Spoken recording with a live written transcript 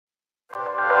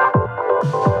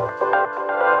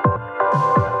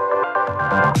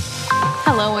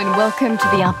Hello and welcome to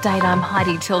the update. I'm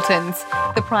Heidi Tiltons.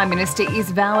 The Prime Minister is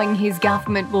vowing his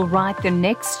government will write the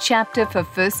next chapter for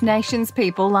First Nations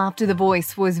people after the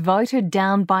voice was voted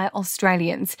down by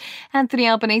Australians. Anthony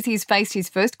Albanese has faced his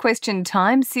first question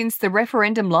time since the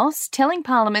referendum loss, telling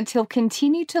Parliament he'll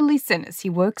continue to listen as he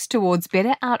works towards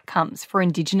better outcomes for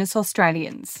Indigenous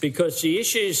Australians. Because the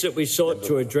issues that we sought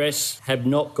to address have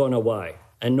not gone away,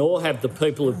 and nor have the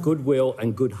people of goodwill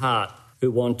and good heart who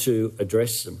want to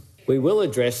address them. We will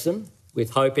address them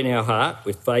with hope in our heart,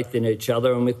 with faith in each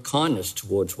other and with kindness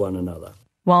towards one another.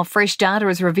 While fresh data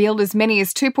has revealed as many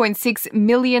as 2.6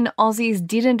 million Aussies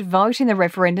didn't vote in the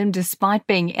referendum despite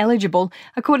being eligible,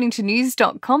 according to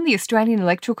News.com, the Australian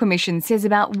Electoral Commission says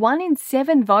about 1 in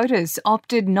 7 voters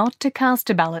opted not to cast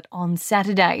a ballot on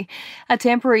Saturday. A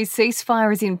temporary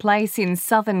ceasefire is in place in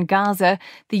southern Gaza.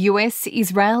 The US,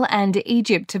 Israel and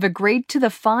Egypt have agreed to the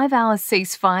 5-hour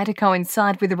ceasefire to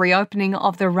coincide with the reopening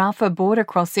of the Rafah border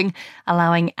crossing,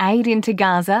 allowing aid into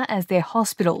Gaza as their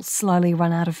hospitals slowly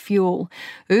run out of fuel.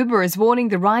 Uber is warning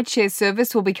the rideshare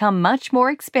service will become much more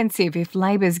expensive if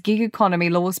Labor's gig economy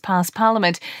laws pass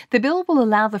Parliament. The bill will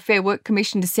allow the Fair Work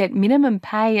Commission to set minimum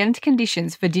pay and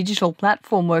conditions for digital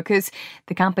platform workers.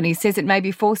 The company says it may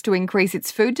be forced to increase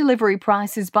its food delivery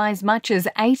prices by as much as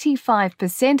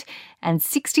 85% and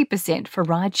 60% for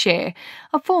rideshare.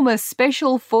 A former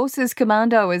Special Forces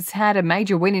commando has had a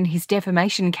major win in his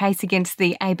defamation case against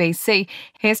the ABC.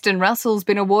 Heston Russell's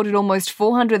been awarded almost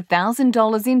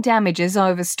 $400,000 in damages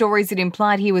over stories that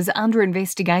implied he was under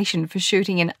investigation for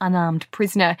shooting an unarmed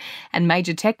prisoner. And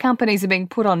major tech companies are being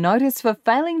put on notice for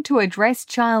failing to address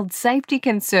child safety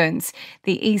concerns.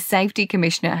 The e-Safety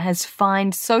Commissioner has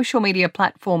fined social media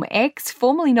platform X,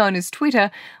 formerly known as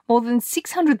Twitter, more than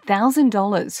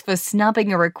 $600,000 for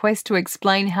snubbing a request to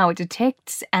explain how it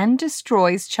detects and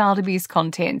destroys child abuse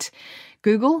content.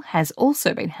 Google has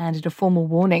also been handed a formal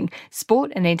warning.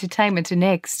 Sport and entertainment are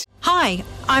next. Hi,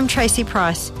 I'm Tracy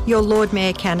Price, your Lord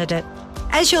Mayor candidate.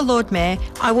 As your Lord Mayor,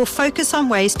 I will focus on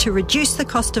ways to reduce the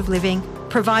cost of living,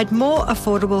 provide more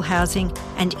affordable housing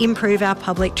and improve our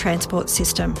public transport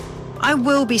system. I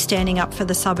will be standing up for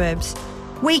the suburbs.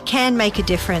 We can make a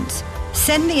difference.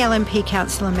 Send the LNP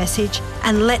Council a message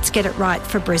and let's get it right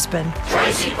for Brisbane.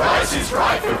 Tracy Price is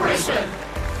right for Brisbane.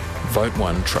 Vote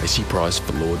 1 Tracy Price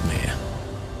for Lord Mayor.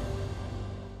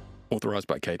 Authorised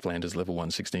by Kate Flanders, Level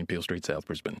 1, 16 Peel Street, South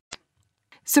Brisbane.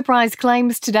 Surprise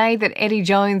claims today that Eddie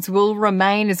Jones will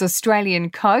remain as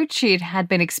Australian coach. It had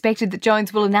been expected that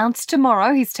Jones will announce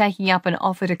tomorrow he's taking up an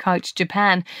offer to coach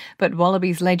Japan. But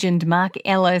Wallabies legend Mark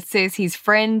Ella says his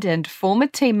friend and former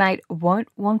teammate won't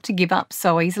want to give up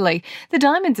so easily. The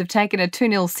Diamonds have taken a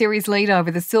 2-0 series lead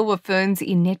over the Silver Ferns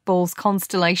in netball's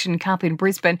Constellation Cup in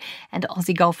Brisbane. And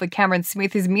Aussie golfer Cameron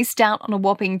Smith has missed out on a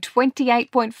whopping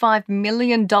 $28.5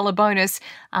 million bonus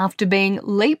after being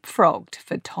leapfrogged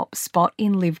for top spot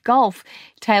in Live Golf.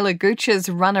 Taylor Gooch's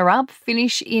runner-up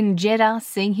finish in Jeddah,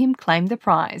 seeing him claim the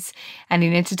prize. And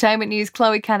in entertainment news,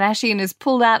 Khloe Kardashian has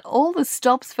pulled out all the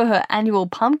stops for her annual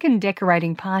pumpkin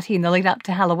decorating party in the lead-up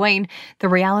to Halloween. The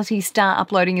reality star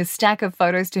uploading a stack of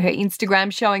photos to her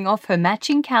Instagram showing off her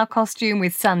matching cow costume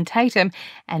with son Tatum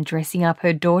and dressing up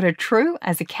her daughter True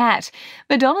as a cat.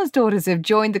 Madonna's daughters have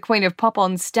joined the Queen of Pop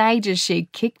on stage as she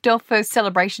kicked off her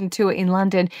celebration tour in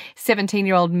London.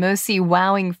 17-year-old Mercy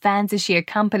wowing fans as she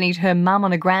accompanied her mum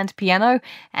on a grand piano,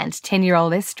 and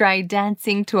 10-year-old Estray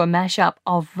dancing to a mashup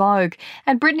of Vogue.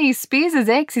 And Britney Spears'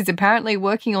 ex is apparently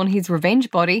working on his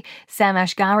revenge body. Sam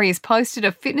Ashgari has posted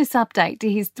a fitness update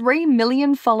to his 3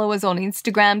 million followers on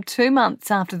Instagram 2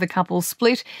 months after the couple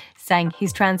split, saying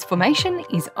his transformation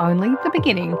is only the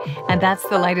beginning. And that's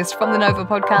the latest from the Nova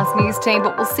Podcast News team,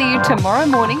 but we'll see you tomorrow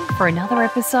morning for another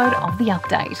episode of The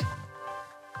Update.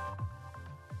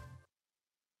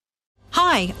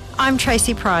 Hi, I'm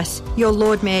Tracy Price, your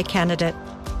Lord Mayor candidate.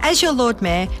 As your Lord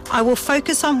Mayor, I will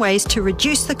focus on ways to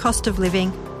reduce the cost of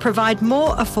living, provide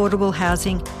more affordable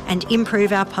housing and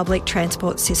improve our public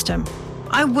transport system.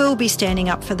 I will be standing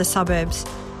up for the suburbs.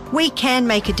 We can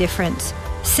make a difference.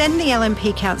 Send the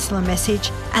LNP Council a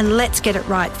message and let's get it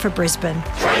right for Brisbane.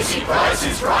 Tracy Price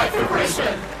is right for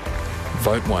Brisbane.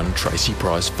 Vote 1 Tracy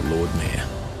Price for Lord Mayor.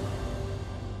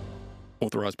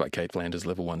 Authorised by Kate Flanders,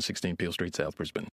 Level 1, 16 Peel Street, South Brisbane.